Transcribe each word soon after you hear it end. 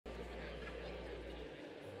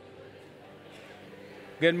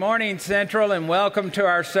Good morning, Central, and welcome to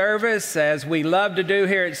our service. As we love to do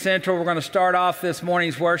here at Central, we're going to start off this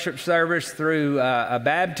morning's worship service through a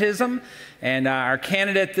baptism. And our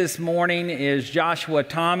candidate this morning is Joshua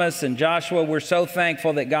Thomas. And Joshua, we're so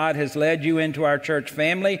thankful that God has led you into our church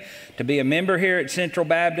family to be a member here at Central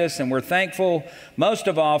Baptist. And we're thankful, most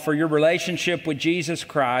of all, for your relationship with Jesus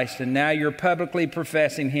Christ. And now you're publicly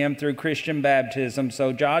professing Him through Christian baptism.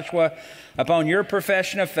 So Joshua, upon your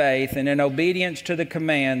profession of faith and in obedience to the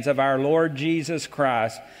commands of our Lord Jesus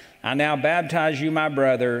Christ, I now baptize you, my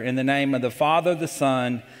brother, in the name of the Father, the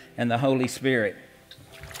Son, and the Holy Spirit.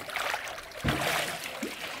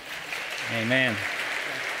 Amen.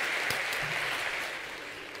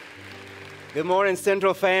 Good morning,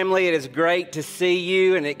 Central family. It is great to see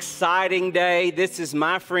you. An exciting day. This is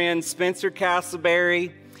my friend Spencer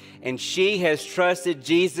Castleberry, and she has trusted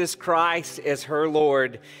Jesus Christ as her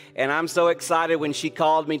Lord. And I'm so excited when she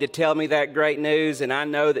called me to tell me that great news. And I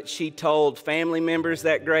know that she told family members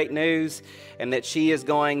that great news, and that she is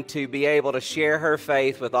going to be able to share her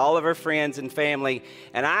faith with all of her friends and family.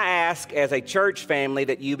 And I ask, as a church family,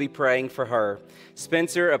 that you be praying for her.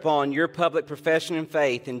 Spencer, upon your public profession and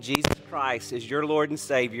faith in Jesus Christ as your Lord and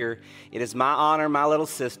Savior, it is my honor, my little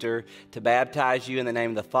sister, to baptize you in the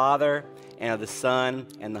name of the Father, and of the Son,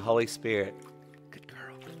 and the Holy Spirit. Good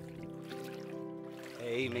girl.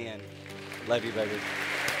 Amen. Love you, baby.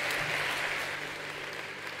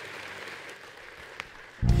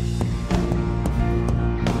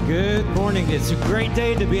 Good morning. It's a great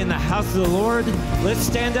day to be in the house of the Lord. Let's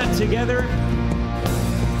stand up together.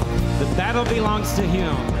 The battle belongs to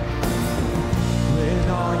Him. When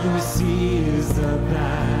all you see is the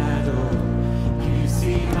battle, you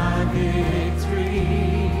see my victory.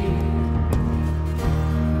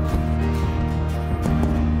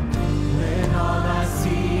 When all I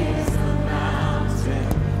see is a mountain,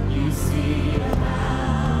 you see a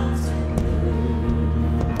mountain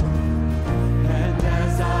move. And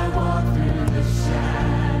as I walk through the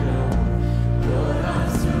shadow, your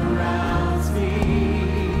love surrounds me.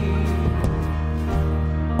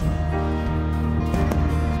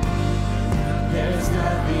 There's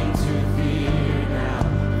nothing to fear now,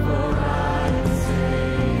 for I am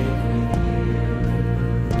safe with you.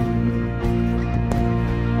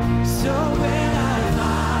 So when I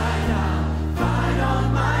fight, I'll fight on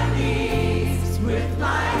my knees with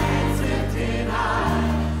my hands lifted high.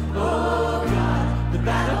 Oh God, the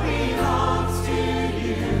battle belongs to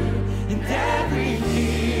you, and every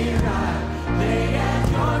fear I lay at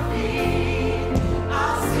your feet.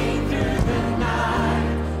 I'll sing through the night.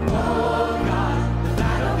 Oh God, the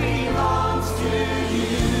battle belongs to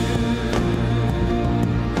you.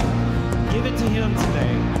 Give it to Him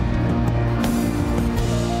today.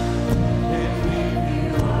 And if you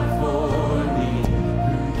are for me,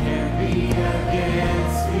 who can be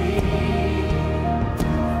against me?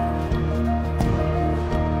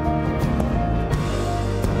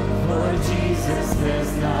 For Jesus,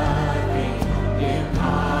 there's nothing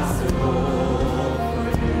impossible for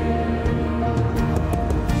you.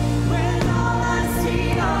 When all I see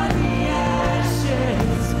are the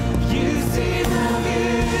ashes, you see the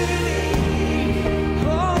beauty.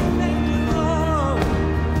 Oh, thank you, Lord.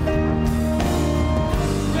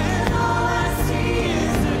 When all I see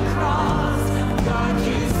is the cross, God,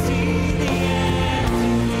 you see the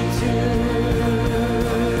empty tomb.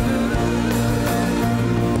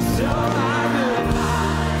 So I will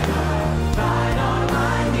fight on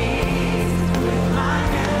my knees with my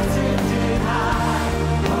hands lifted high.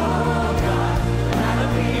 Oh God, that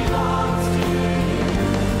belongs to you.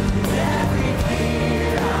 Every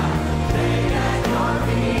fear I lay at your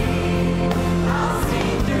feet. I'll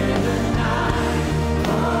sing through the night.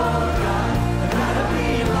 Oh God, that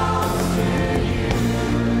belongs to you.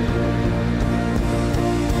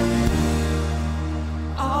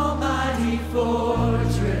 Almighty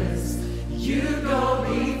fortress, you go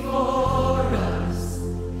before us.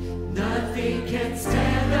 Nothing can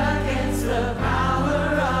stand against the power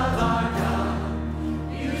of our God.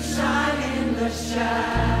 You shine in the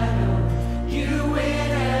shadow, you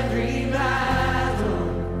win every battle.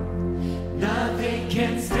 Nothing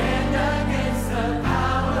can stand against the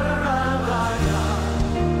power of our God.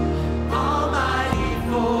 Almighty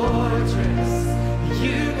fortress,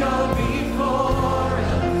 you go before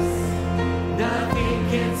us. Nothing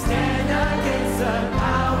can stand against the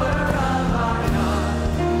power of our God.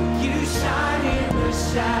 You shine in the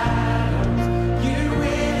shadows, you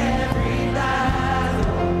win every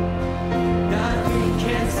battle. Nothing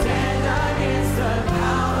can stand against the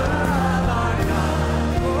power of our God.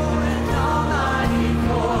 Oh, an almighty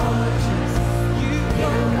fortress, you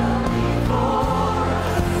go before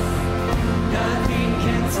us. Nothing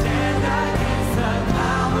can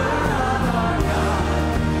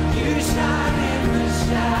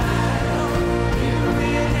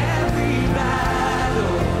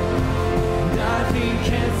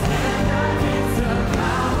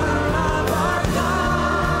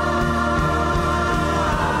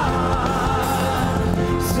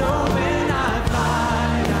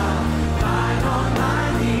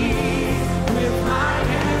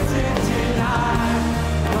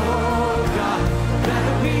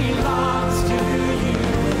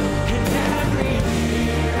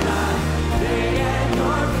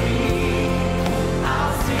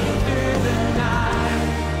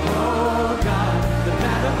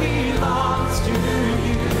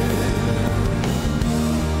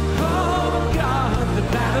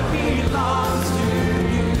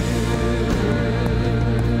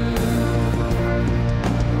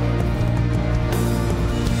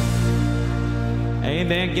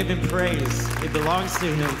Amen. Give him praise. It belongs to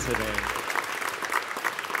him today.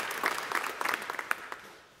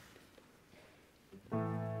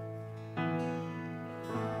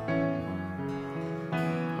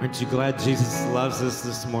 Aren't you glad Jesus loves us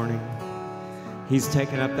this morning? He's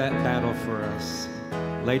taken up that battle for us.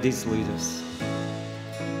 Ladies, lead us.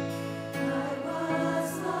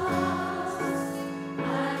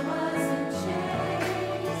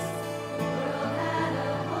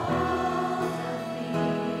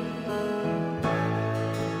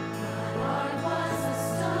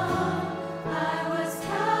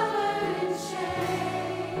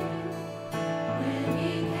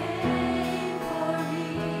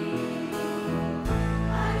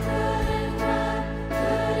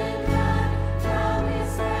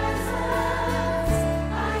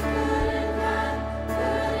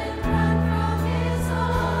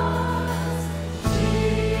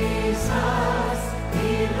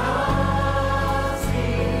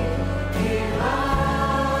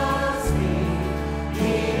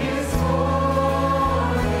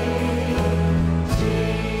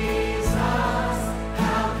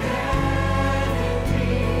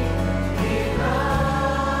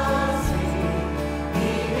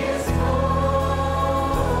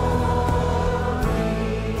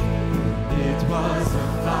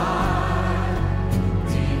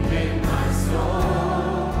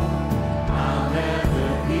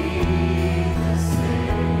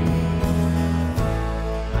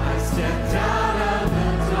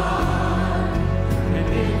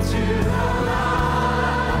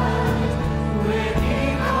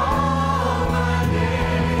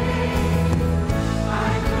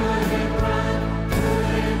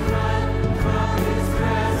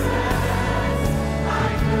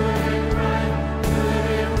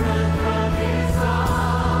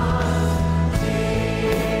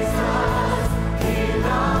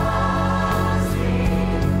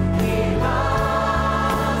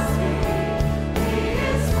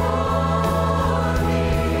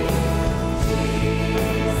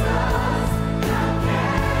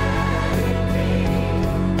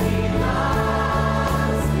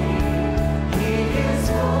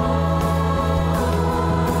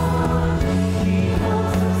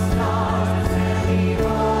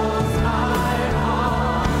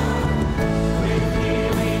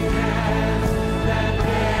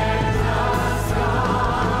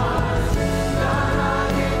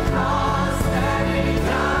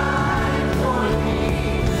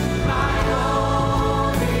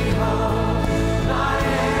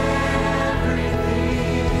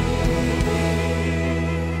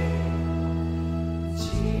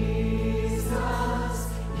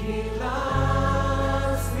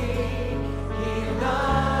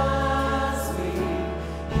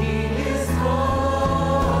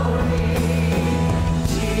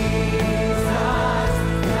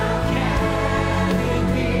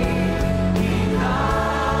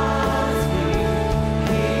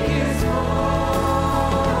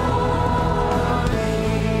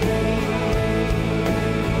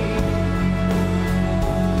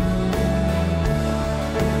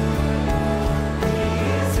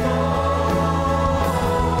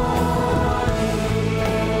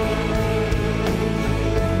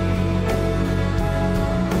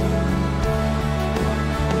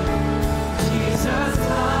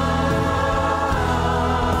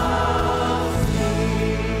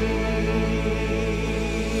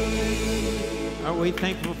 we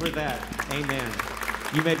thankful for that. Amen.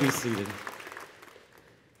 You may be seated.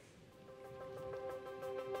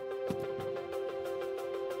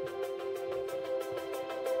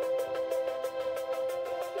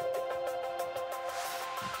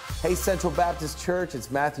 Hey, Central Baptist Church,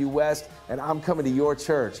 it's Matthew West, and I'm coming to your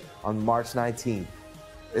church on March 19th.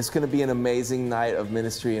 It's going to be an amazing night of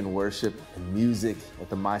ministry and worship and music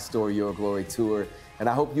at the My Story, Your Glory tour, and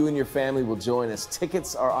I hope you and your family will join us.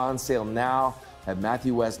 Tickets are on sale now at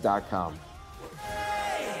MatthewWest.com.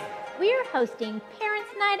 We are hosting Parents'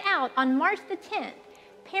 Night Out on March the 10th.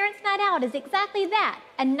 Parents' Night Out is exactly that,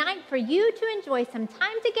 a night for you to enjoy some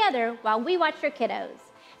time together while we watch your kiddos.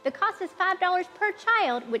 The cost is $5 per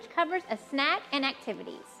child, which covers a snack and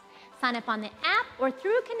activities. Sign up on the app or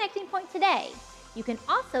through a connecting point today. You can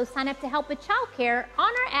also sign up to help with childcare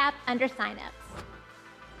on our app under signups.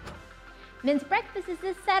 Men's Breakfast is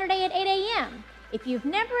this Saturday at 8 a.m. If you've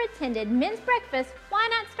never attended Men's Breakfast, why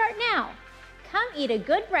not start now? Come eat a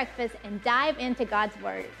good breakfast and dive into God's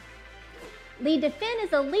Word. Lead to Fin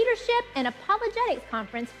is a leadership and apologetics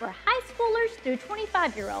conference for high schoolers through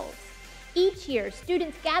 25-year-olds. Each year,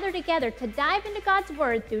 students gather together to dive into God's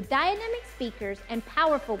Word through dynamic speakers and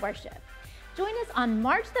powerful worship. Join us on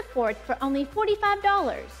March the 4th for only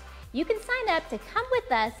 $45. You can sign up to come with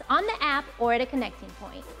us on the app or at a connecting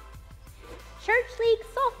point. Church League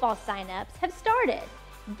softball sign-ups have started.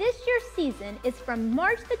 This year's season is from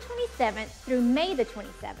March the 27th through May the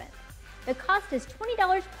 27th. The cost is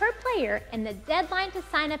 $20 per player and the deadline to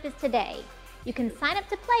sign up is today. You can sign up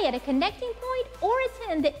to play at a connecting point or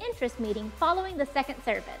attend the interest meeting following the second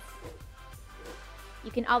service.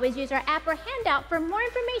 You can always use our app or handout for more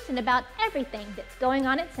information about everything that's going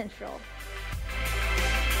on at Central.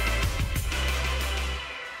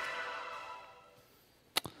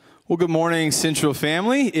 Well, good morning, Central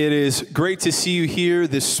family. It is great to see you here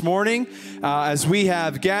this morning as we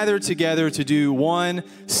have gathered together to do one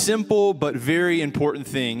simple but very important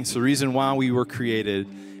thing. It's the reason why we were created,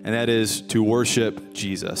 and that is to worship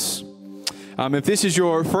Jesus. If this is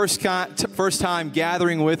your first time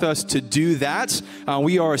gathering with us to do that,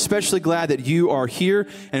 we are especially glad that you are here,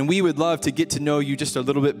 and we would love to get to know you just a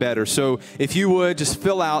little bit better. So if you would, just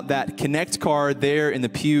fill out that Connect card there in the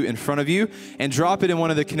pew in front of you and drop it in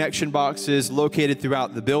one of the connection boxes located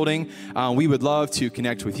throughout the building. We would love to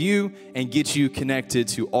connect with you and get you connected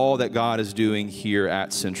to all that God is doing here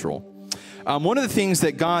at Central. One of the things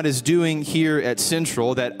that God is doing here at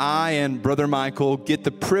Central that I and Brother Michael get the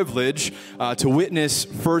privilege to witness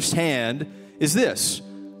firsthand is this: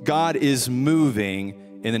 God is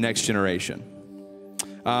moving in the next generation.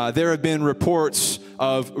 There have been reports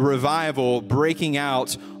of revival breaking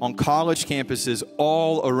out on college campuses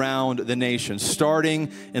all around the nation,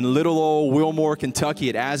 starting in little old Wilmore, Kentucky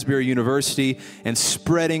at Asbury University and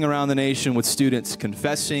spreading around the nation with students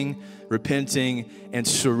confessing, repenting, and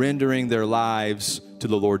surrendering their lives to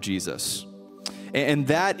the Lord Jesus. And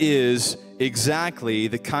that is exactly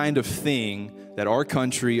the kind of thing that our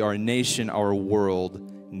country, our nation, our world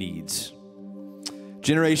needs.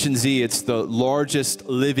 Generation Z, it's the largest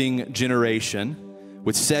living generation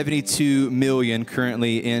with 72 million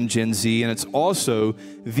currently in Gen Z, and it's also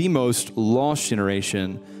the most lost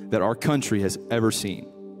generation that our country has ever seen.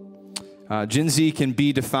 Gen Z can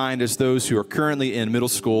be defined as those who are currently in middle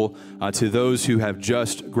school to those who have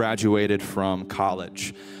just graduated from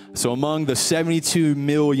college. So among the 72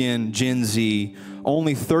 million Gen Z,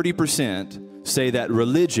 only 30% say that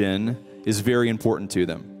religion is very important to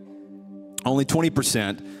them. Only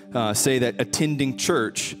 20% say that attending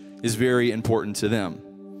church is very important to them.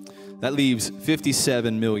 That leaves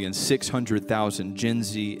 57,600,000 Gen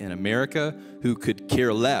Z in America who could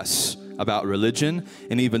care less about religion,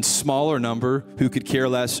 an even smaller number who could care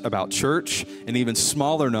less about church, an even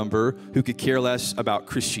smaller number who could care less about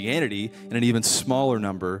Christianity, and an even smaller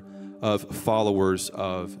number of followers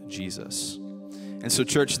of Jesus. And so,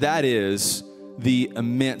 church, that is the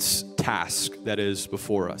immense task that is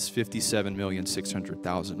before us,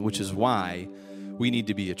 57,600,000, which is why we need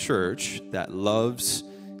to be a church that loves,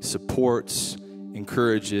 supports,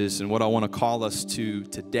 encourages, and what I want to call us to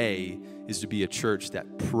today is to be a church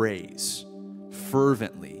that prays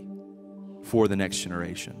fervently for the next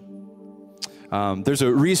generation. There's a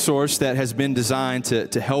resource that has been designed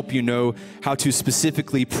to help you know how to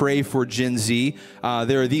specifically pray for Gen Z.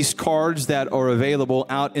 There are these cards that are available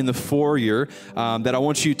out in the foyer that I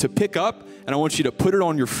want you to pick up, and I want you to put it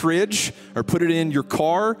on your fridge or put it in your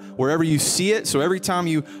car, wherever you see it. So every time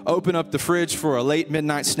you open up the fridge for a late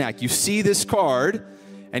midnight snack, you see this card,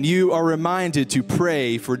 and you are reminded to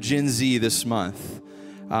pray for Gen Z this month.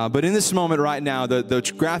 But in this moment right now,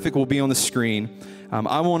 the graphic will be on the screen.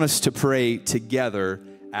 I want us to pray together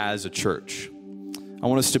as a church. I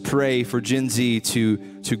want us to pray for Gen Z to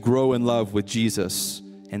grow in love with Jesus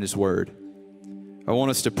and His Word. I want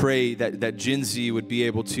us to pray that Gen Z would be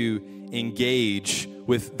able to engage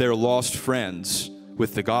with their lost friends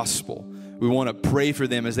with the gospel. We want to pray for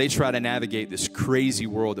them as they try to navigate this crazy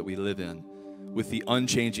world that we live in with the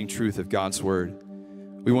unchanging truth of God's Word.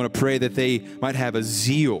 We want to pray that they might have a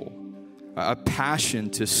zeal, a passion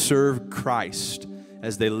to serve Christ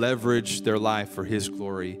as they leverage their life for His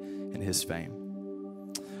glory and His fame.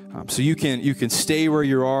 So you can stay where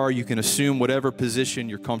you are. You can assume whatever position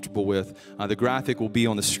you're comfortable with. The graphic will be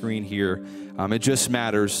on the screen here. It just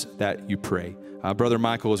matters that you pray. Brother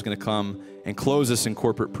Michael is going to come and close us in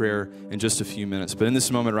corporate prayer in just a few minutes. But in this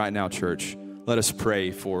moment right now, church, let us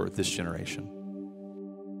pray for this generation.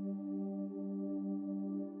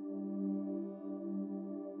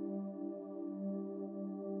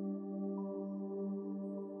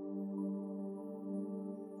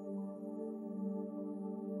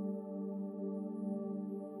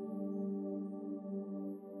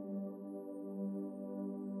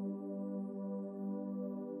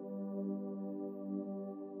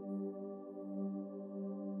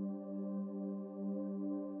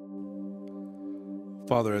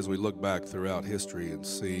 Father, as we look back throughout history and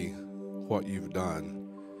see what you've done,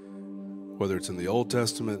 whether it's in the Old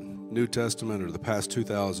Testament, New Testament, or the past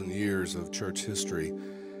 2,000 years of church history,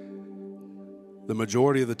 the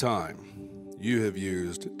majority of the time, you have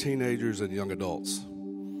used teenagers and young adults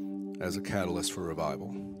as a catalyst for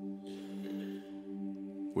revival.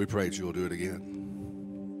 We pray that you will do it again.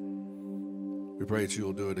 We pray that you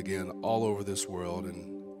will do it again all over this world,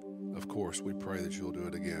 and of course, we pray that you will do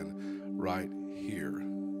it again right here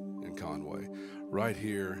in Conway, right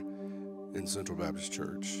here in Central Baptist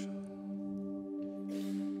Church.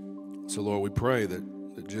 So, Lord, we pray that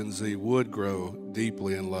Gen Z would grow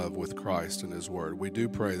deeply in love with Christ and his word. We do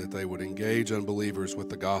pray that they would engage unbelievers with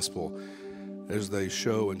the gospel as they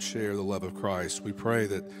show and share the love of Christ. We pray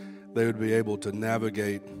that they would be able to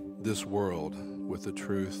navigate this world with the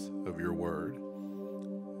truth of your word.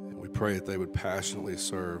 And we pray that they would passionately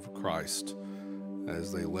serve Christ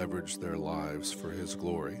as they leverage their lives for his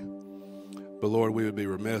glory. But Lord, we would be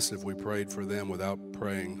remiss if we prayed for them without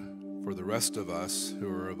praying for the rest of us who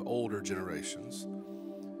are of older generations,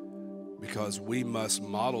 because we must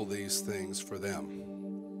model these things for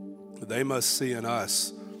them. They must see in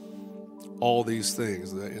us all these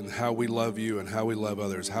things, in how we love you and how we love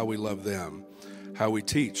others, how we love them, how we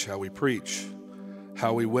teach, how we preach,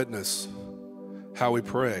 how we witness, how we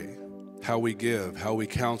pray, how we give, how we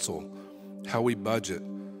counsel, how we budget,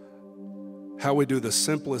 how we do the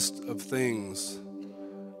simplest of things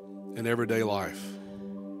in everyday life.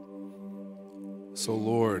 So,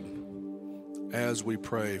 Lord, as we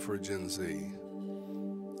pray for Gen Z,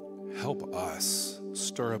 help us,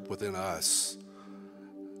 stir up within us,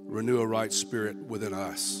 renew a right spirit within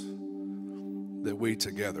us, that we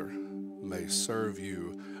together may serve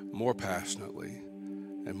you more passionately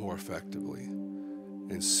and more effectively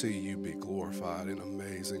and see you be glorified in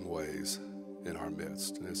amazing ways in our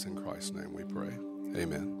midst. And it's in Christ's name we pray.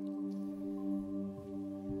 Amen.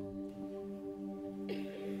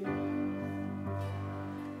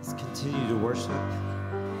 Let's continue to worship.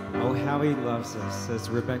 Oh, how he loves us, as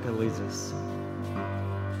Rebecca leads us.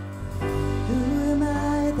 Who am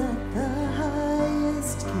I that the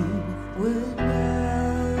highest King would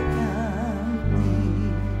welcome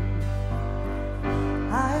me?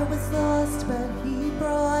 I was lost, but he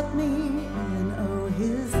brought me in. Oh,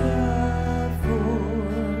 his love for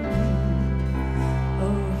me.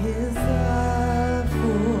 Oh, his love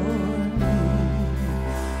for me.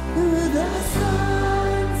 Who the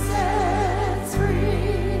sun sets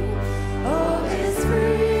free, oh, is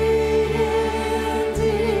free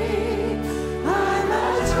indeed. I'm a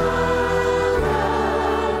child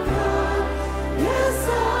of God.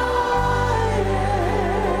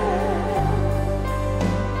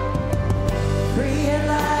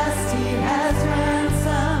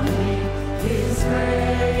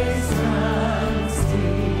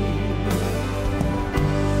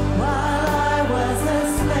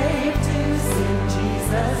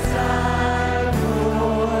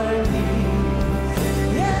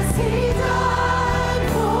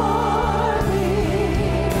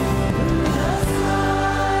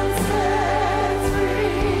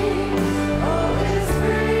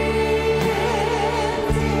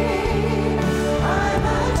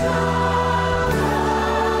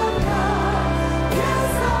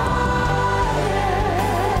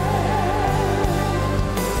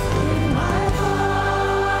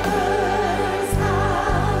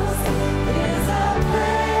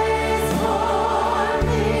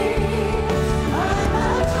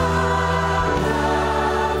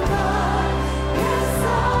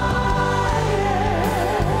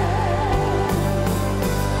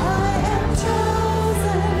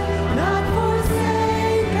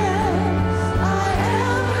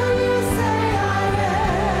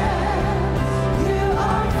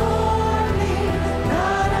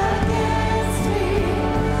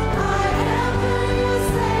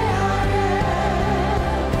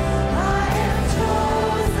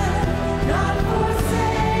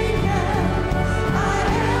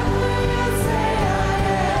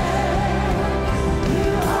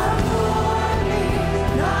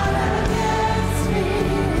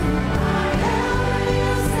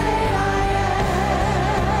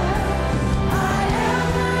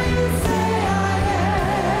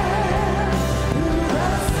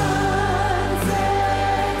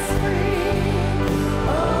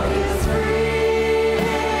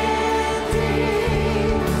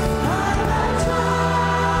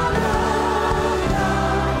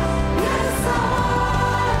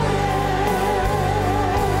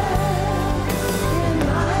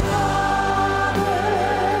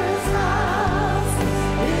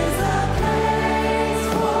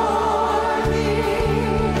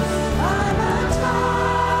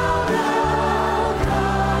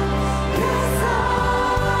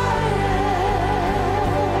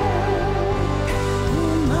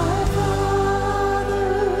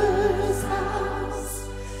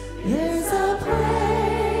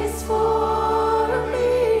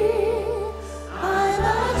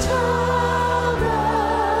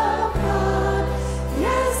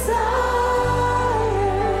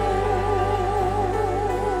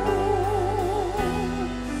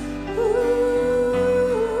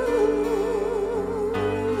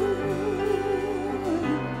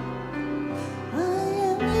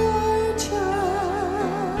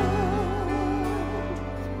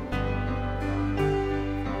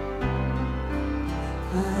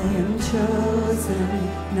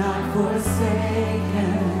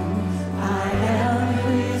 forsaken. I am who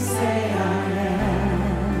you say I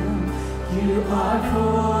am. You are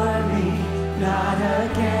for me, not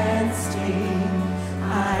against me.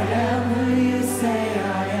 I am who you say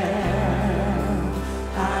I am.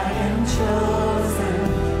 I am chosen,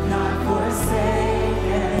 not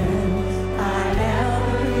forsaken. I am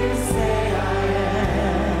who you say I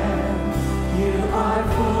am. You are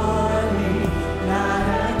for me, not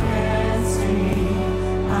against me.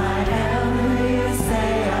 I am who you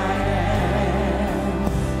say I am.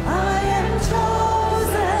 I am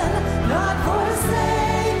chosen, not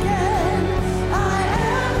forsaken. I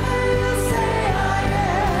am who you say I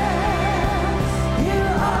am. You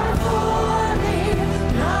are for me,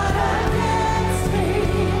 not against me.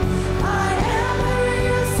 I am who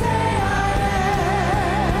you say I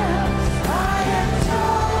am. I am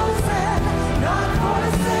chosen, not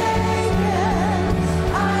forsaken.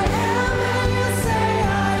 I am who you say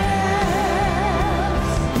I am.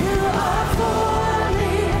 You are for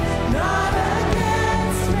me, not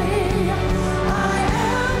against me. I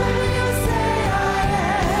am who you say I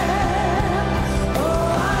am. Oh,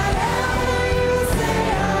 I am who you say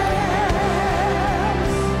I am.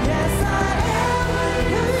 Yes, I am who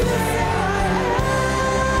you say I am.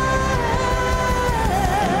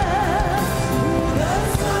 Who the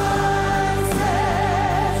Son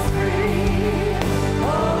sets free,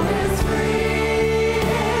 oh, is free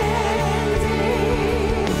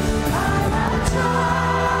indeed. I'm a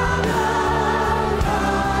child of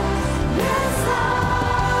God. Yes, I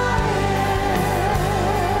am.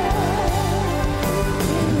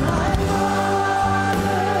 In my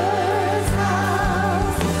Father's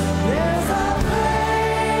house, there's a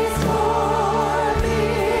place for me.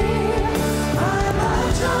 I'm a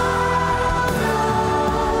child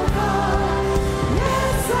of God.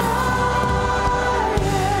 Yes, I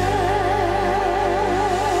am.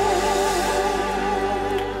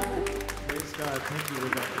 Praise God. Thank you,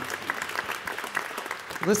 Rebecca.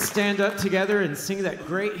 Let's stand up together and sing that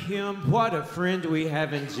great hymn, What a Friend We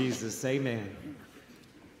Have in Jesus. Amen.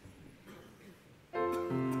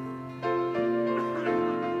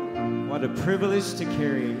 What a privilege to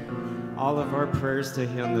carry all of our prayers to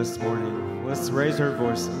Him this morning. Let's raise our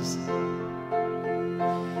voices.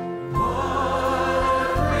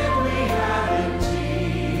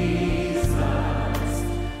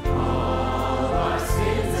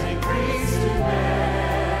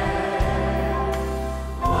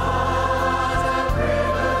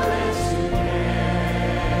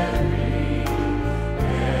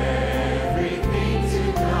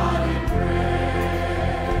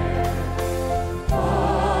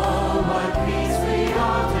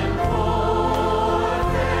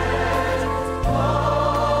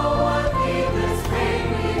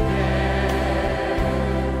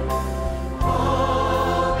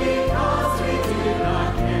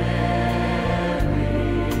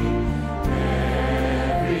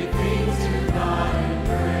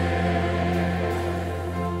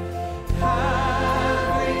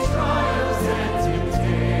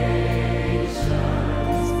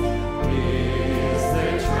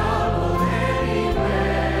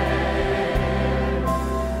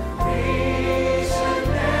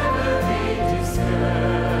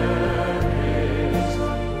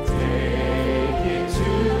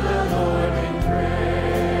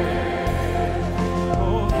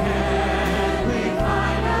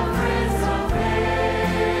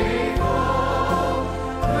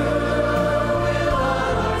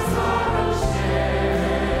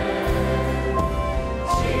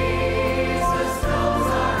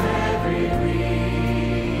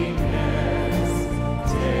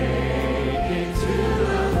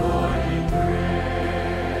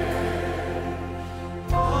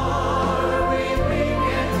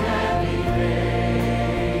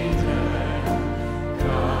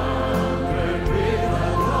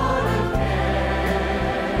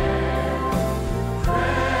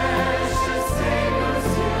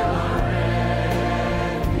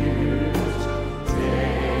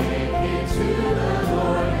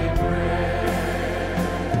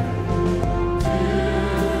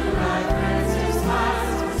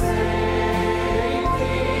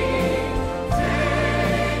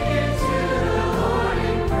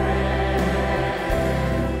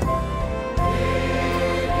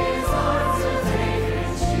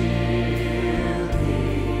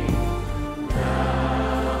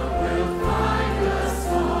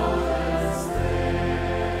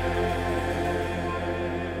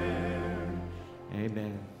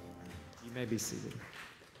 Be seated.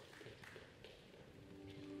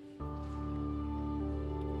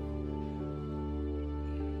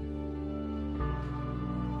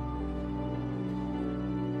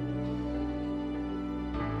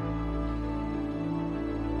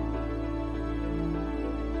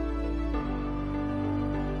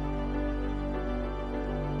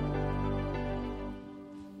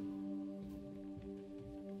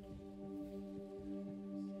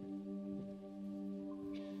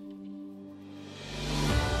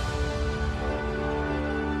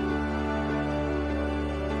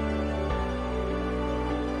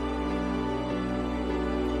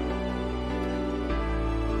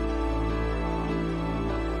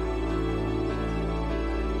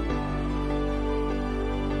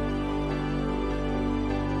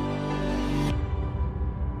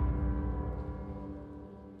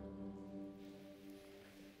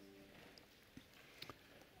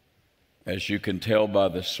 As you can tell by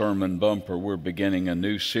the sermon bumper, we're beginning a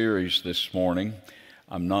new series this morning.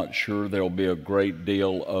 I'm not sure there'll be a great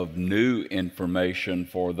deal of new information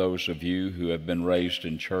for those of you who have been raised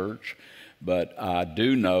in church, but I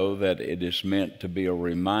do know that it is meant to be a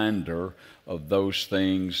reminder of those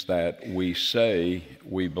things that we say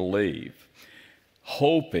we believe,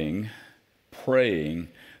 hoping, praying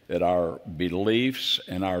that our beliefs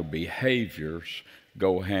and our behaviors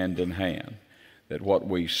go hand in hand, that what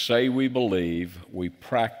we say we believe, we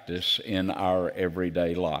practice in our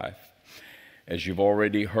everyday life. As you've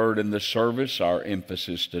already heard in the service, our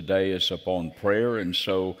emphasis today is upon prayer, and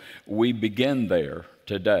so we begin there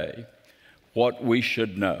today. What we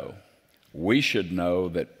should know. We should know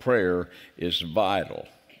that prayer is vital,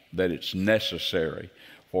 that it's necessary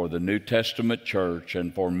for the New Testament church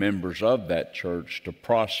and for members of that church to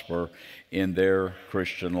prosper in their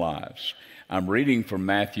Christian lives. I'm reading from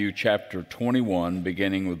Matthew chapter 21,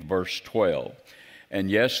 beginning with verse 12.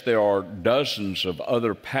 And yes, there are dozens of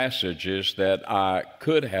other passages that I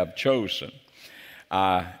could have chosen.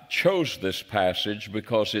 I chose this passage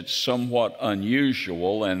because it's somewhat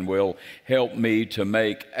unusual and will help me to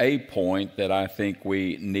make a point that I think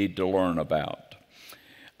we need to learn about.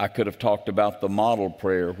 I could have talked about the model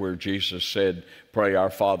prayer where Jesus said, "Pray, our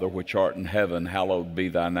Father which art in heaven, hallowed be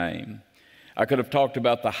thy name." I could have talked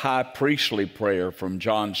about the high priestly prayer from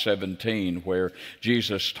John 17, where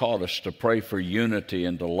Jesus taught us to pray for unity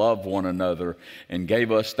and to love one another and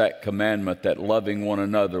gave us that commandment that loving one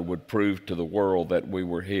another would prove to the world that we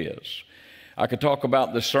were His. I could talk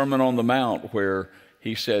about the Sermon on the Mount where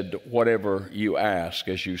He said, "Whatever you ask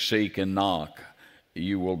as you seek and knock,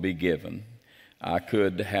 you will be given." I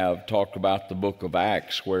could have talked about the book of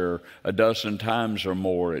Acts where a dozen times or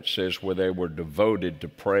more it says where they were devoted to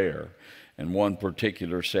prayer. And one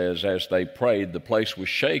particular says, as they prayed, the place was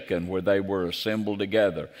shaken where they were assembled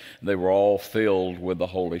together. They were all filled with the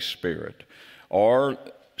Holy Spirit. Or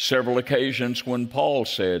several occasions when Paul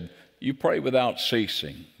said, you pray without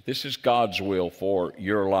ceasing. This is God's will for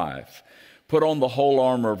your life. Put on the whole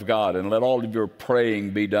armor of God and let all of your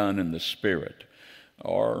praying be done in the Spirit.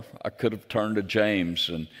 Or I could have turned to James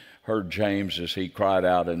and heard James as he cried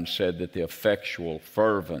out and said that the effectual,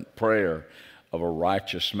 fervent prayer of a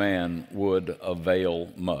righteous man would avail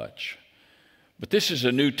much. But this is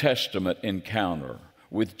a New Testament encounter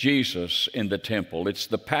with Jesus in the temple. It's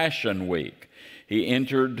the Passion Week. He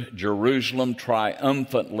entered Jerusalem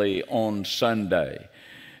triumphantly on Sunday.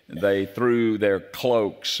 They threw their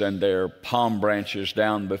cloaks and their palm branches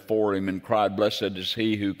down before him and cried, "Blessed is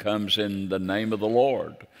he who comes in the name of the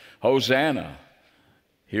Lord. Hosanna!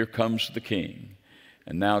 Here comes the King."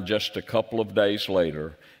 And now just a couple of days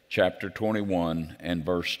later, chapter 21 and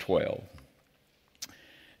verse 12.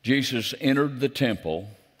 Jesus entered the temple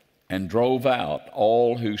and drove out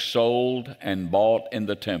all who sold and bought in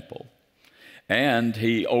the temple. And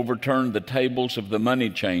he overturned the tables of the money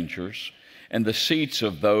changers and the seats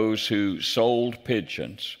of those who sold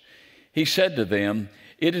pigeons. He said to them,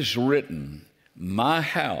 "It is written, my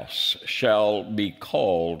house shall be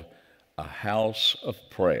called a house of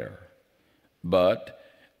prayer, but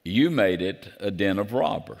you made it a den of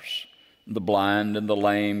robbers." The blind and the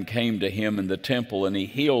lame came to him in the temple, and he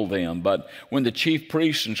healed them. But when the chief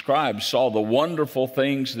priests and scribes saw the wonderful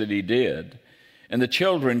things that he did, and the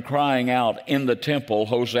children crying out in the temple,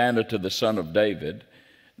 "Hosanna to the Son of David,"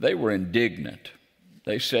 they were indignant.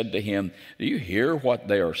 They said to him, "Do you hear what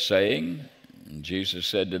they are saying?" And Jesus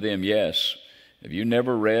said to them, "Yes. Have you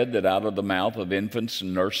never read that out of the mouth of infants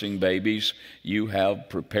and nursing babies you have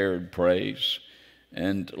prepared praise?"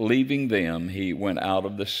 And leaving them, he went out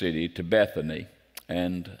of the city to Bethany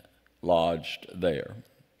and lodged there.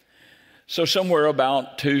 So somewhere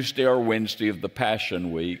about Tuesday or Wednesday of the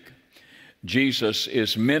Passion Week, Jesus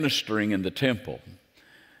is ministering in the temple.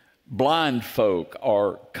 Blind folk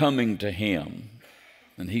are coming to him,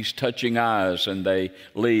 and he's touching eyes, and they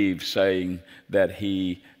leave saying that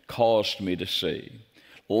he caused me to see.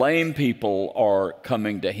 Lame people are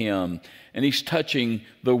coming to him, and he's touching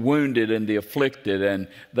the wounded and the afflicted, and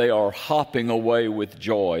they are hopping away with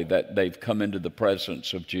joy that they've come into the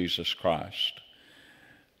presence of Jesus Christ.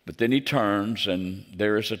 But then he turns, and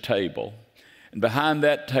there is a table. And behind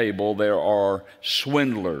that table, there are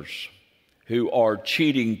swindlers who are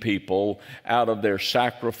cheating people out of their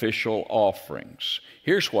sacrificial offerings.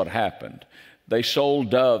 Here's what happened. They sold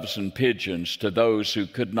doves and pigeons to those who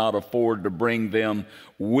could not afford to bring them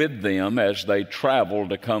with them as they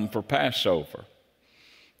traveled to come for Passover.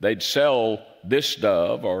 They'd sell this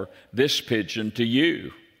dove or this pigeon to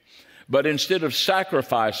you, but instead of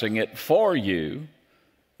sacrificing it for you,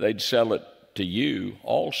 they'd sell it to you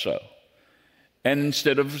also. And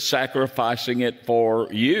instead of sacrificing it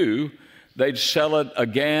for you, they'd sell it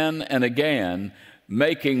again and again,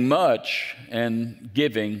 making much and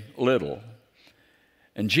giving little.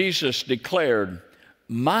 And Jesus declared,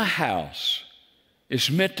 my house is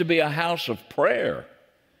meant to be a house of prayer.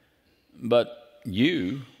 But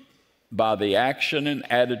you, by the action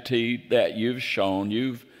and attitude that you've shown,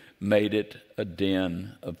 you've made it a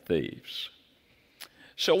den of thieves.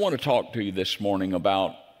 So I want to talk to you this morning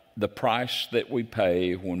about the price that we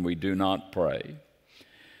pay when we do not pray.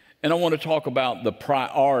 And I want to talk about the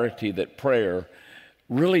priority that prayer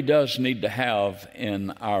really does need to have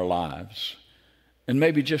in our lives. And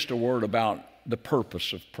maybe just a word about the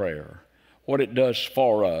purpose of prayer, what it does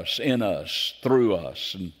for us, in us, through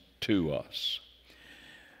us, and to us.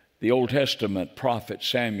 The Old Testament prophet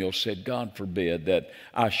Samuel said, God forbid that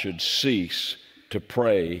I should cease to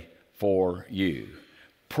pray for you.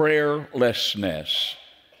 Prayerlessness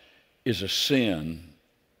is a sin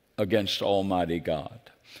against Almighty God.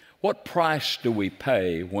 What price do we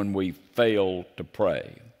pay when we fail to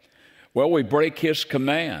pray? Well, we break His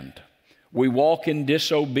command. We walk in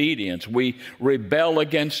disobedience. We rebel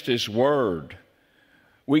against His word.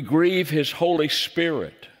 We grieve His Holy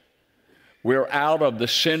Spirit. We're out of the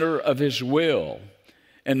center of His will.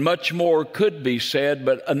 And much more could be said,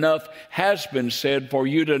 but enough has been said for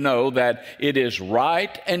you to know that it is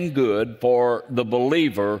right and good for the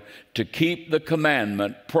believer to keep the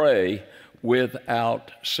commandment, pray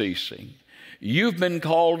without ceasing. You've been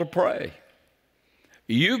called to pray.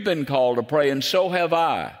 You've been called to pray, and so have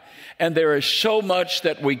I. And there is so much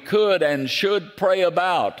that we could and should pray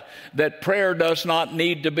about, that prayer does not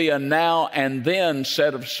need to be a now and then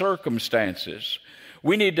set of circumstances.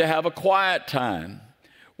 We need to have a quiet time.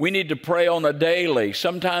 We need to pray on a daily,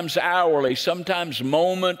 sometimes hourly, sometimes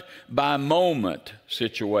moment by moment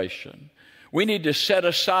situation. We need to set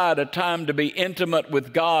aside a time to be intimate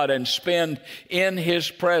with God and spend in His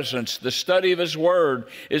presence. The study of His Word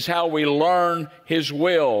is how we learn His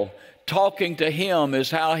will. Talking to Him is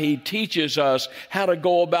how He teaches us how to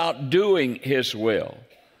go about doing His will.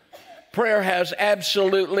 Prayer has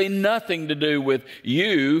absolutely nothing to do with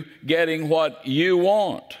you getting what you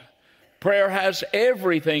want. Prayer has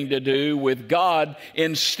everything to do with God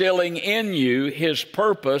instilling in you His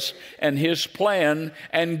purpose and His plan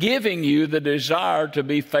and giving you the desire to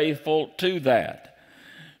be faithful to that.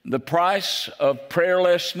 The price of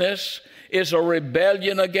prayerlessness is a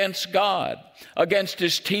rebellion against God, against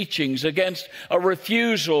His teachings, against a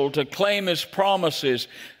refusal to claim His promises,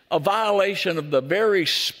 a violation of the very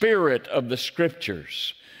spirit of the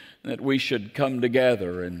Scriptures, that we should come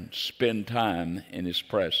together and spend time in His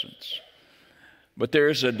presence. But there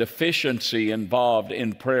is a deficiency involved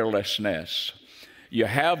in prayerlessness. You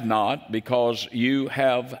have not because you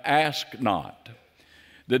have asked not.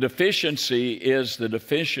 The deficiency is the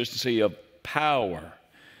deficiency of power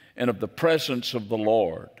and of the presence of the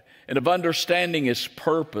Lord, and of understanding His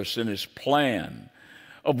purpose and His plan,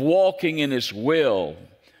 of walking in His will,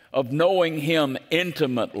 of knowing Him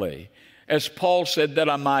intimately. As Paul said, that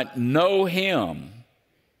I might know Him,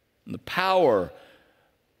 and the power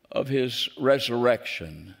of His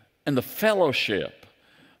resurrection, and the fellowship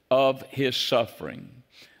of His suffering.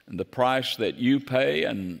 And the price that you pay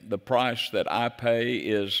and the price that I pay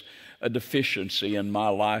is a deficiency in my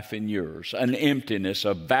life and yours, an emptiness,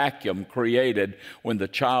 a vacuum created when the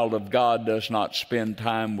child of God does not spend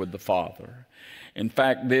time with the Father. In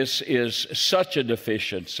fact, this is such a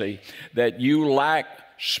deficiency that you lack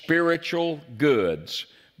spiritual goods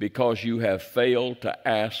because you have failed to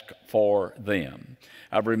ask for them.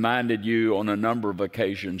 I've reminded you on a number of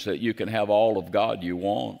occasions that you can have all of God you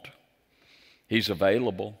want. He's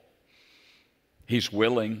available. He's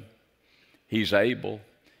willing. He's able.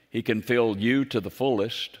 He can fill you to the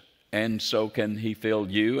fullest, and so can He fill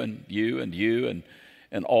you and you and you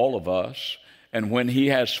and all of us. And when He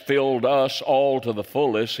has filled us all to the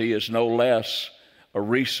fullest, He is no less a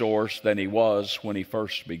resource than He was when He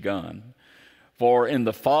first begun. For in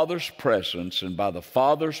the Father's presence and by the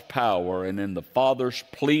Father's power and in the Father's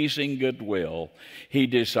pleasing goodwill, He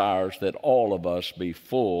desires that all of us be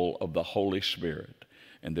full of the Holy Spirit.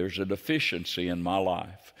 And there's a deficiency in my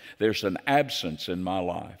life. There's an absence in my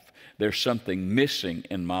life. There's something missing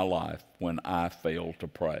in my life when I fail to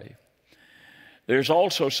pray. There's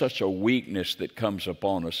also such a weakness that comes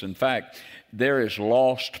upon us. In fact, there is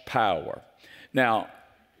lost power. Now,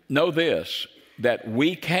 know this, that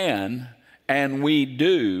we can and we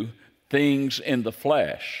do things in the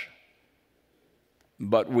flesh,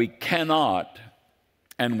 but we cannot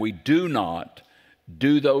and we do not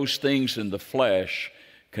do those things in the flesh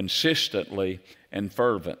consistently and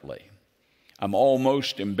fervently. I'm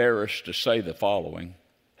almost embarrassed to say the following.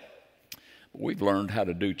 We've learned how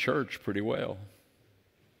to do church pretty well.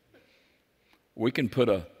 We can put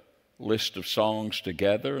a list of songs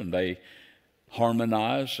together and they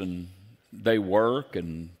harmonize and they work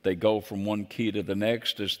and they go from one key to the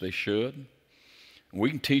next as they should.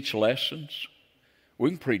 We can teach lessons. We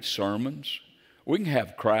can preach sermons. We can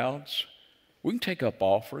have crowds. We can take up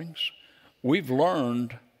offerings. We've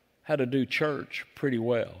learned how to do church pretty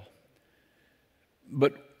well.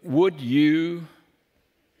 But would you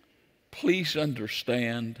please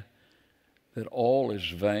understand that all is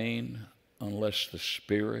vain unless the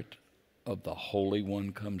Spirit of the Holy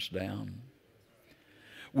One comes down?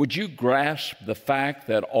 Would you grasp the fact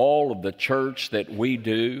that all of the church that we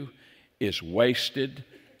do is wasted,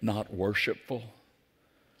 not worshipful?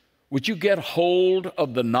 Would you get hold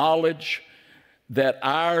of the knowledge that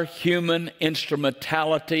our human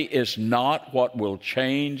instrumentality is not what will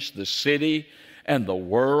change the city and the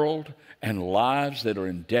world and lives that are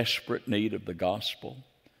in desperate need of the gospel?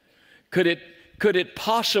 Could it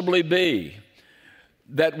possibly be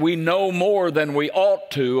that we know more than we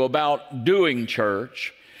ought to about doing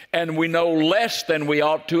church, and we know less than we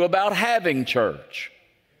ought to about having church?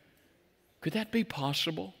 Could that be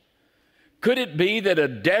possible? Could it be that a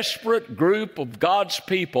desperate group of God's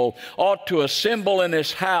people ought to assemble in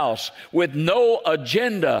His house with no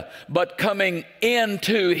agenda but coming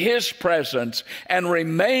into His presence and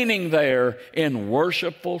remaining there in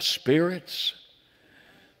worshipful spirits?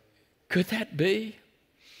 Could that be?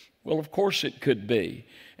 Well, of course it could be.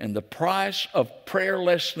 And the price of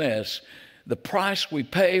prayerlessness, the price we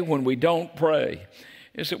pay when we don't pray,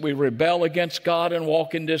 is that we rebel against God and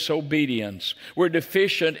walk in disobedience. We're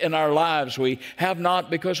deficient in our lives. We have not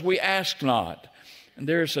because we ask not. And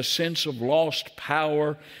there's a sense of lost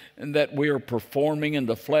power and that we are performing in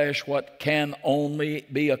the flesh what can only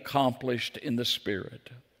be accomplished in the Spirit.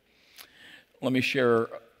 Let me share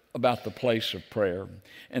about the place of prayer.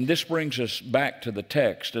 And this brings us back to the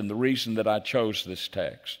text and the reason that I chose this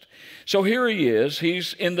text. So here he is.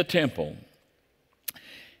 He's in the temple.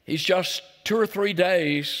 He's just 2 or 3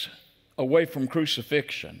 days away from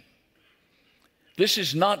crucifixion. This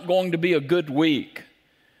is not going to be a good week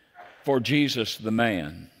for Jesus the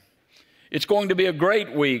man. It's going to be a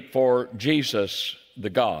great week for Jesus the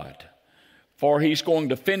God, for He's going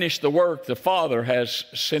to finish the work the Father has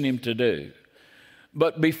sent Him to do.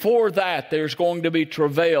 But before that, there's going to be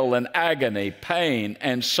travail and agony, pain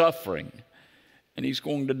and suffering, and He's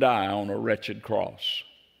going to die on a wretched cross.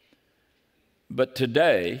 But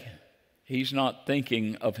today, He's not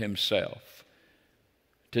thinking of Himself.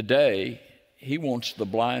 Today, He wants the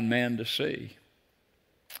blind man to see.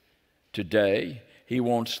 Today, He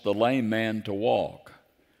wants the lame man to walk,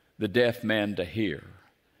 the deaf man to hear.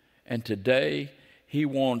 And today, He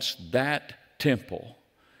wants that temple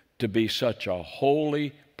to be such a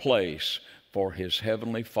holy place for His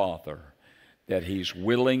Heavenly Father that He's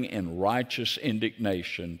willing in righteous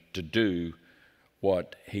indignation to do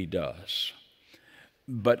what He does.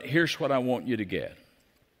 But here's what I want you to get.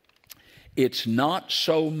 It's not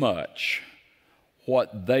so much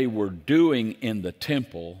what they were doing in the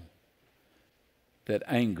temple that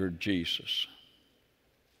angered Jesus.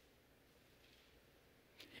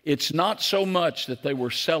 It's not so much that they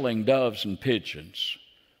were selling doves and pigeons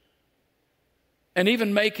and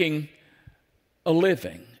even making a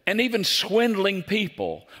living and even swindling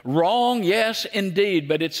people. Wrong, yes, indeed,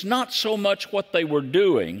 but it's not so much what they were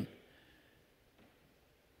doing.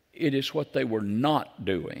 It is what they were not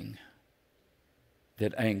doing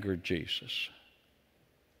that angered Jesus.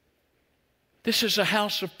 This is a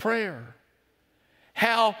house of prayer.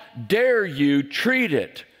 How dare you treat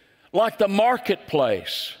it like the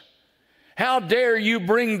marketplace? How dare you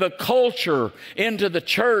bring the culture into the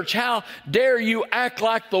church? How dare you act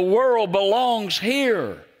like the world belongs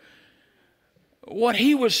here? What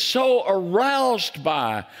he was so aroused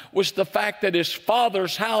by was the fact that his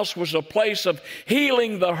Father's house was a place of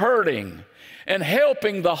healing the hurting and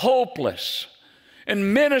helping the hopeless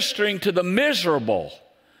and ministering to the miserable,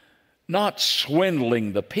 not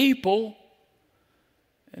swindling the people.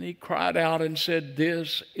 And he cried out and said,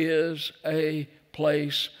 "This is a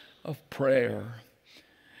place of prayer."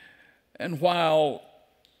 And while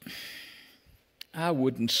I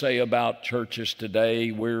wouldn't say about churches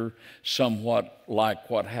today we're somewhat like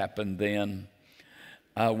what happened then,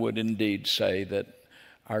 I would indeed say that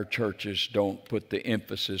our churches don't put the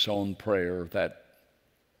emphasis on prayer that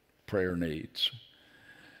prayer needs.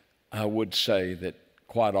 I would say that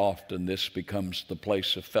quite often this becomes the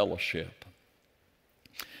place of fellowship.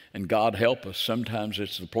 And God help us, sometimes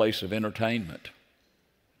it's the place of entertainment.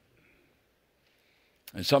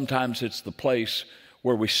 And sometimes it's the place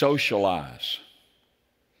where we socialize.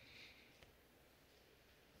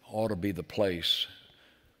 Ought to be the place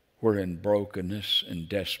where in brokenness and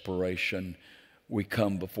desperation we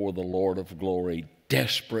come before the Lord of glory,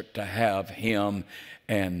 desperate to have Him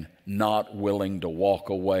and not willing to walk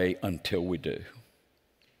away until we do.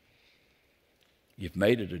 You've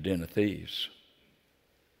made it a den of thieves.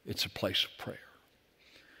 It's a place of prayer.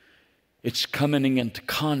 It's coming into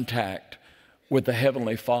contact with the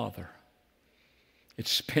Heavenly Father.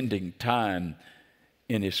 It's spending time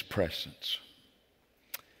in His presence.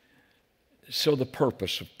 So the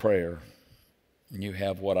purpose of prayer, and you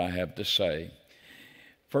have what I have to say.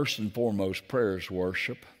 First and foremost, prayer is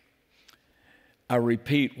worship. I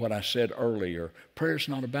repeat what I said earlier. Prayer is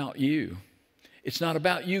not about you. It's not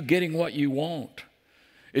about you getting what you want.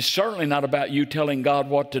 It's certainly not about you telling God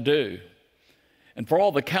what to do. And for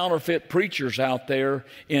all the counterfeit preachers out there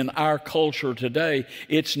in our culture today,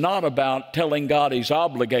 it's not about telling God He's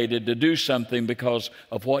obligated to do something because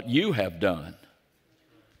of what you have done.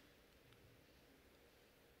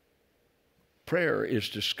 Prayer is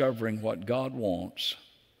discovering what God wants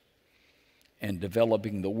and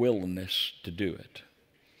developing the willingness to do it.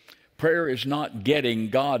 Prayer is not getting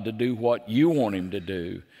God to do what you want Him to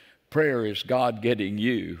do. Prayer is God getting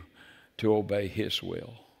you to obey His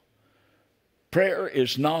will. Prayer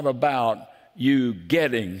is not about you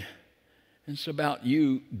getting. It's about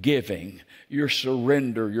you giving, your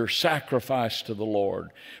surrender, your sacrifice to the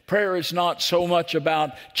Lord. Prayer is not so much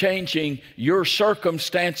about changing your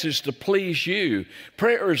circumstances to please you.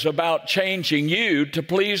 Prayer is about changing you to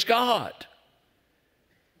please God.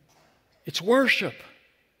 It's worship.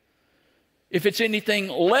 If it's anything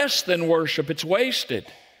less than worship, it's wasted.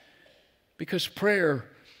 Because prayer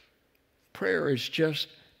is just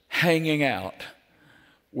hanging out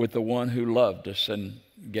with the one who loved us and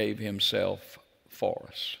gave Himself for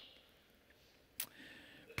us.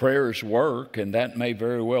 Prayer is work, and that may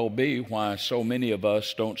very well be why so many of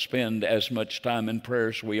us don't spend as much time in prayer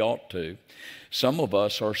as we ought to. Some of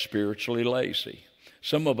us are spiritually lazy.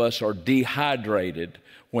 Some of us are dehydrated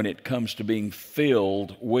when it comes to being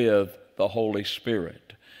filled with the Holy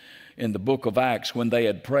Spirit. In the book of Acts, when they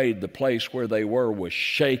had prayed, the place where they were was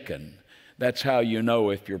shaken. That's how you know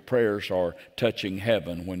if your prayers are touching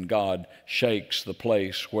heaven, when God shakes the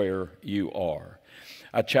place where you are.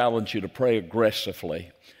 I challenge you to pray aggressively,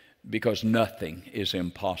 because nothing is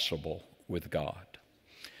impossible with God.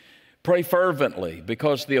 Pray fervently,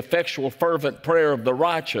 because the effectual fervent prayer of the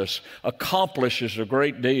righteous accomplishes a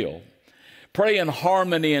great deal. Pray in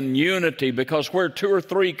harmony and unity, because where two or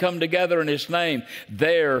three come together in His name,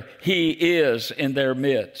 there He is in their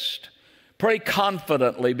midst. Pray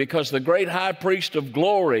confidently, because the great high priest of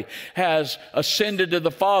glory has ascended to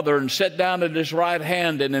the Father and sat down at His right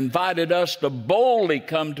hand and invited us to boldly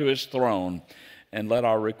come to His throne and let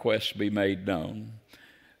our requests be made known.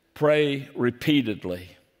 Pray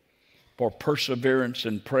repeatedly, for perseverance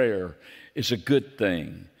in prayer is a good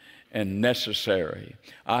thing and necessary.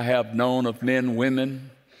 I have known of men, women,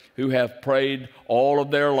 who have prayed all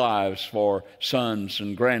of their lives for sons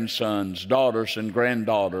and grandsons, daughters and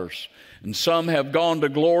granddaughters, and some have gone to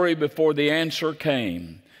glory before the answer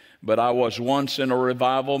came. But I was once in a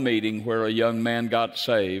revival meeting where a young man got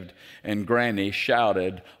saved, and Granny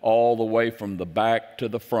shouted all the way from the back to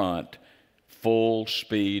the front, full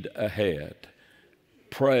speed ahead.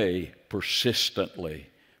 Pray persistently.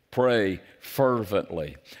 Pray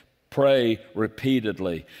fervently. Pray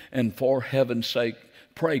repeatedly. And for heaven's sake,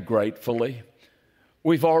 pray gratefully.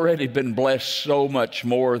 We've already been blessed so much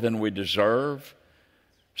more than we deserve.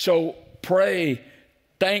 So pray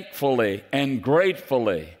thankfully and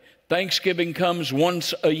gratefully. Thanksgiving comes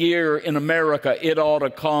once a year in America. It ought to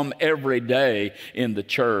come every day in the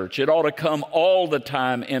church. It ought to come all the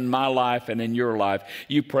time in my life and in your life.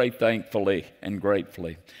 You pray thankfully and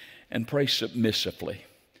gratefully. And pray submissively.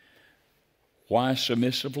 Why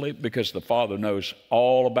submissively? Because the Father knows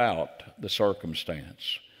all about the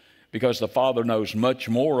circumstance. Because the Father knows much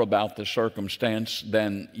more about the circumstance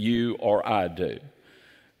than you or I do.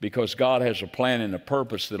 Because God has a plan and a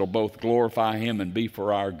purpose that'll both glorify Him and be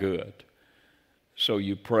for our good. So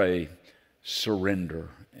you pray, surrender,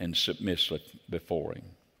 and submissive before Him.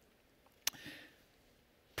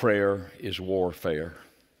 Prayer is warfare.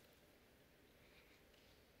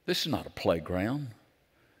 This is not a playground.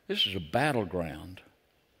 This is a battleground.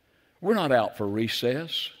 We're not out for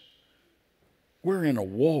recess. We're in a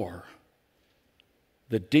war.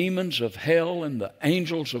 The demons of hell and the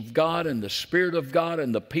angels of God and the Spirit of God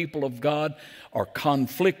and the people of God are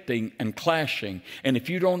conflicting and clashing. And if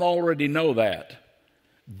you don't already know that,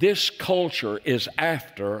 this culture is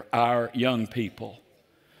after our young people.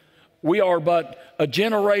 We are but a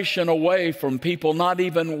generation away from people not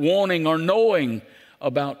even wanting or knowing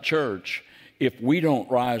about church if we don't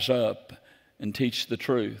rise up and teach the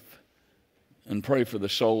truth and pray for the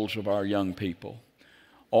souls of our young people.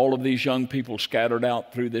 All of these young people scattered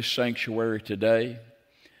out through this sanctuary today,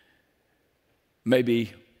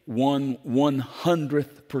 maybe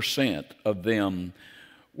 1/100% of them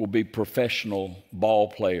will be professional ball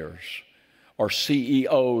players or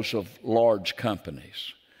CEOs of large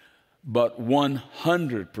companies. But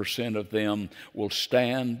 100% of them will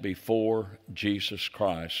stand before Jesus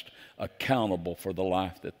Christ accountable for the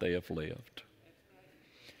life that they have lived.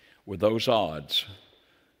 With those odds,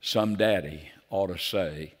 some daddy ought to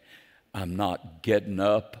say, I'm not getting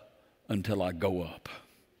up until I go up.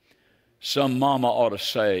 Some mama ought to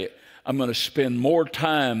say, I'm going to spend more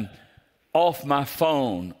time off my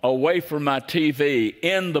phone, away from my TV,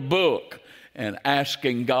 in the book, and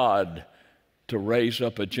asking God to raise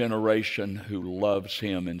up a generation who loves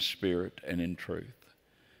Him in spirit and in truth.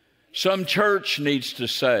 Some church needs to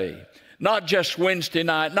say, not just Wednesday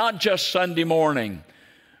night, not just Sunday morning,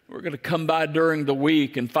 we're going to come by during the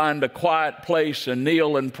week and find a quiet place and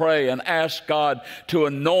kneel and pray and ask God to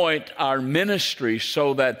anoint our ministry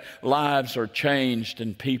so that lives are changed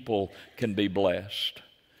and people can be blessed.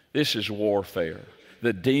 This is warfare.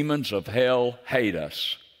 The demons of hell hate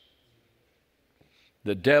us.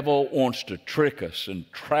 The devil wants to trick us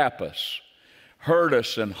and trap us, hurt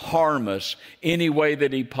us and harm us any way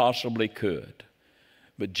that he possibly could.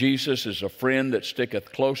 But Jesus is a friend that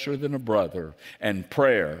sticketh closer than a brother, and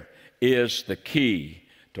prayer is the key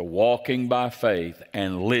to walking by faith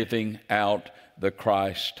and living out the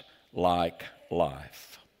Christ-like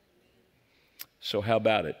life. So how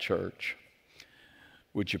about it, church?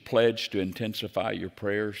 Would you pledge to intensify your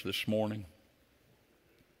prayers this morning?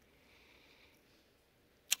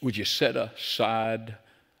 Would you set aside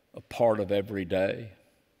a part of every day?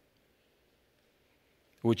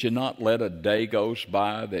 Would you not let a day goes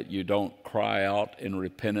by that you don't cry out in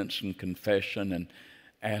repentance and confession and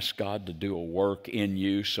ask God to do a work in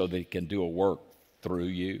you so that He can do a work through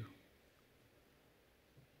you?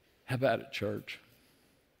 How about it, church?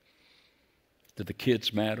 Do the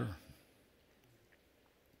kids matter?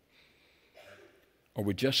 Are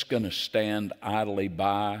we just going to stand idly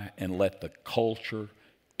by and let the culture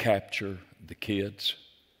capture the kids?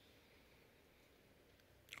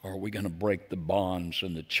 Or are we going to break the bonds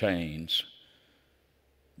and the chains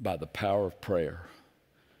by the power of prayer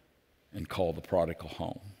and call the prodigal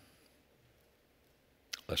home?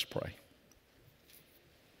 Let's pray.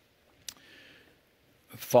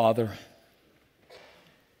 Father,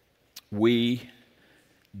 we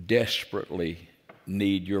desperately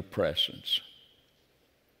need your presence.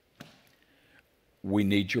 We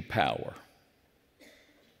need your power.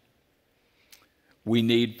 We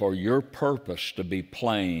need for your purpose to be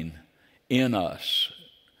plain in us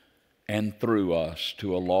and through us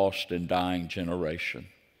to a lost and dying generation.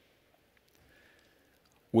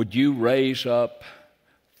 Would you raise up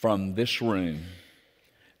from this room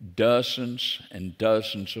dozens and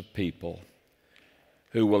dozens of people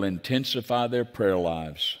who will intensify their prayer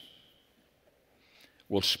lives,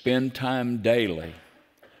 will spend time daily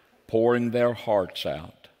pouring their hearts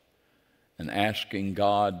out and asking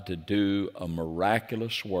God to do a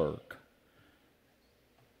miraculous work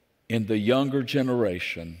in the younger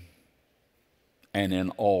generation and in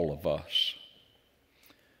all of us.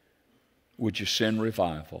 Would you send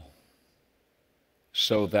revival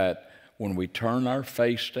so that when we turn our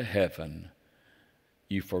face to heaven,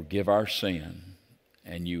 you forgive our sin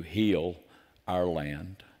and you heal our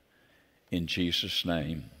land? In Jesus'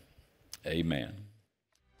 name, amen.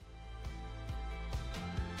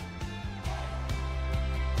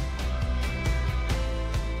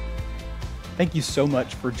 Thank you so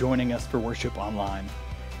much for joining us for Worship Online.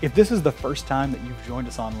 If this is the first time that you've joined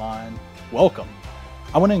us online, welcome.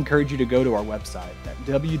 I want to encourage you to go to our website at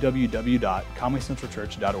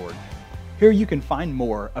www.conwaycentralchurch.org. Here you can find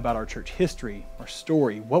more about our church history, our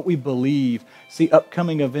story, what we believe, see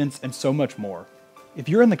upcoming events, and so much more. If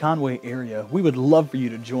you're in the Conway area, we would love for you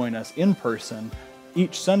to join us in person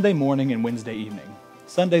each Sunday morning and Wednesday evening.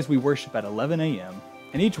 Sundays we worship at 11 a.m.,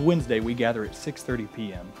 and each Wednesday we gather at 6:30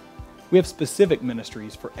 p.m. We have specific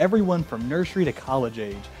ministries for everyone from nursery to college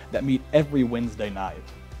age that meet every Wednesday night.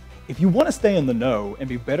 If you want to stay in the know and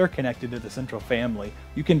be better connected to the Central family,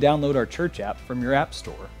 you can download our church app from your app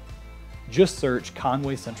store. Just search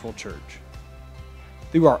Conway Central Church.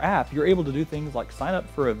 Through our app, you're able to do things like sign up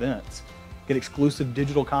for events, get exclusive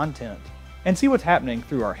digital content, and see what's happening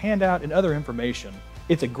through our handout and other information.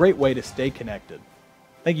 It's a great way to stay connected.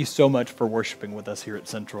 Thank you so much for worshiping with us here at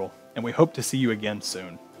Central, and we hope to see you again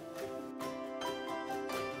soon.